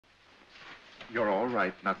You're all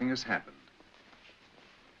right. Nothing has happened.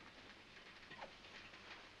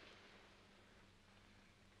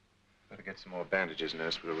 Better get some more bandages,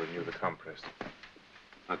 nurse. We'll renew the compress.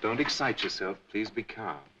 Now, don't excite yourself. Please be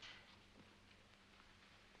calm.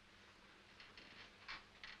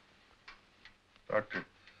 Doctor,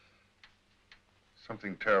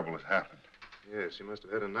 something terrible has happened. Yes, you must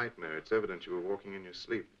have had a nightmare. It's evident you were walking in your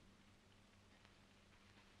sleep.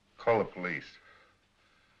 Call the police.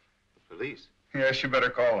 The police? Yes, you better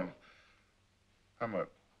call them. I'm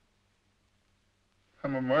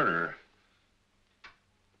a murderer.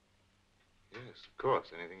 Yes, of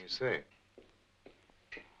course. Anything you say.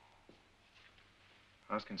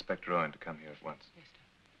 Ask Inspector Owen to come here at once. Yes,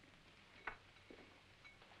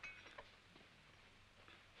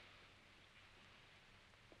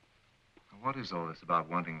 Now, what is all this about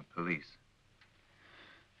wanting the police?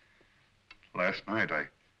 Last night, I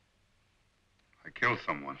killed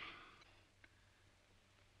someone.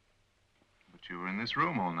 But you were in this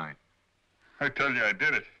room all night. I tell you, I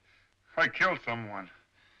did it. I killed someone.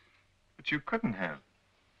 But you couldn't have.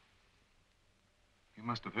 You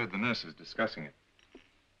must have heard the nurses discussing it.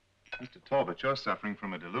 Mr. Talbot, you're suffering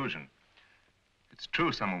from a delusion. It's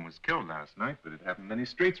true someone was killed last night, but it happened many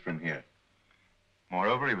streets from here.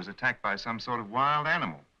 Moreover, he was attacked by some sort of wild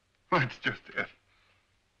animal. That's just it.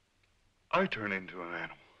 I turn into an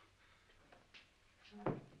animal.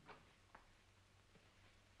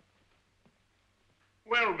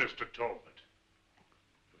 Well, Mr. Talbot,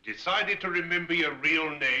 you've decided to remember your real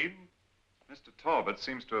name? Mr. Talbot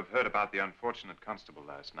seems to have heard about the unfortunate constable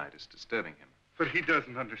last night. It's disturbing him. But he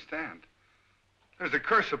doesn't understand. There's a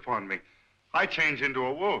curse upon me. I change into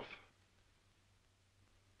a wolf.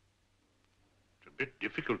 It's a bit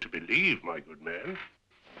difficult to believe, my good man.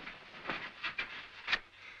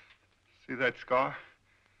 See that scar?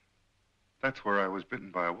 That's where I was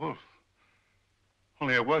bitten by a wolf.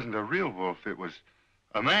 Only it wasn't a real wolf. It was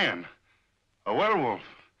a man, a werewolf.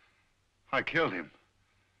 I killed him.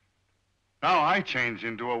 Now I change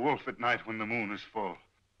into a wolf at night when the moon is full.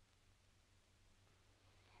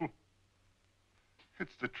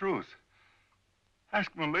 It's the truth.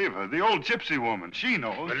 Ask Maliva, the old gypsy woman. She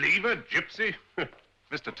knows. Maliva, gypsy?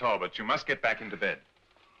 Mr. Talbot, you must get back into bed.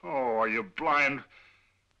 Oh, are you blind?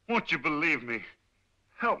 Won't you believe me?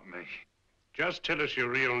 Help me. Just tell us your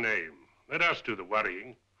real name. Let us do the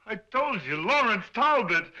worrying. I told you, Lawrence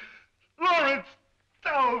Talbot. Lawrence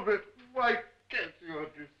Talbot. Why can't you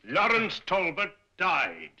understand? Lawrence Talbot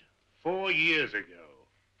died 4 years ago.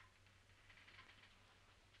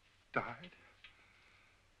 Died?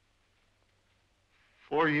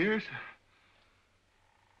 4 years?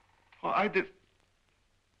 Well, I did...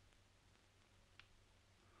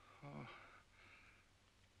 Oh,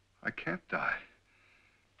 I can't die.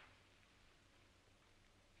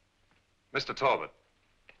 Mr. Talbot,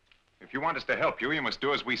 if you want us to help you, you must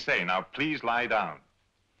do as we say. Now, please lie down.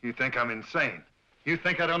 You think I'm insane? You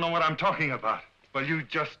think I don't know what I'm talking about? Well, you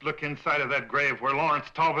just look inside of that grave where Lawrence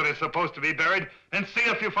Talbot is supposed to be buried and see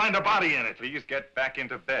if you find a body in it. Please get back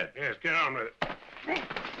into bed. Yes, get on with it.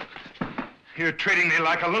 You're treating me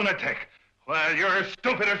like a lunatic. Well, you're as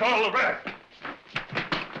stupid as all the rest.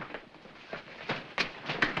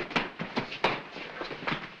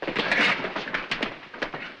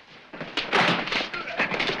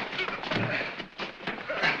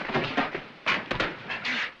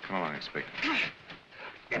 Come on, Inspector.